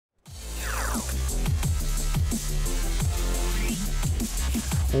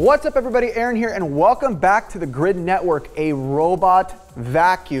What's up everybody, Aaron here, and welcome back to the Grid Network. A robot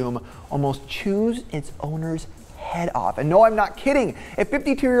vacuum almost chews its owner's head off. And no, I'm not kidding. A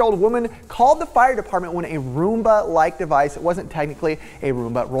 52-year-old woman called the fire department when a Roomba-like device, it wasn't technically a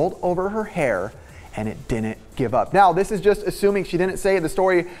Roomba, rolled over her hair and it didn't give up. Now, this is just assuming, she didn't say the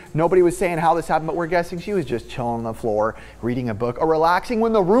story, nobody was saying how this happened, but we're guessing she was just chilling on the floor, reading a book or relaxing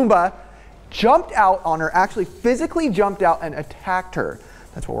when the Roomba jumped out on her, actually physically jumped out and attacked her.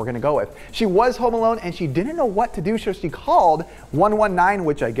 That's what we're gonna go with. She was home alone and she didn't know what to do, so she called 119,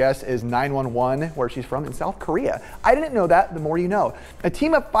 which I guess is 911, where she's from in South Korea. I didn't know that, the more you know. A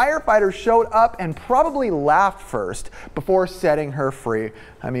team of firefighters showed up and probably laughed first before setting her free.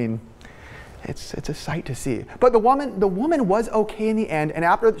 I mean, it's a sight to see. But the woman was okay in the end, and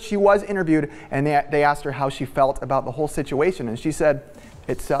after she was interviewed and they asked her how she felt about the whole situation, and she said,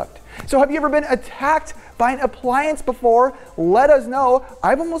 it sucked. So have you ever been attacked by an appliance before? Let us know.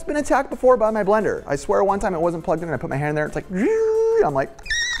 I've almost been attacked before by my blender. I swear one time it wasn't plugged in and I put my hand in there, it's like, I'm like,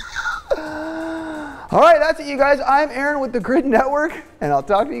 all right, that's it you guys. I'm Aaron with the Grid Network, and I'll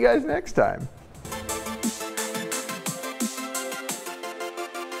talk to you guys next time.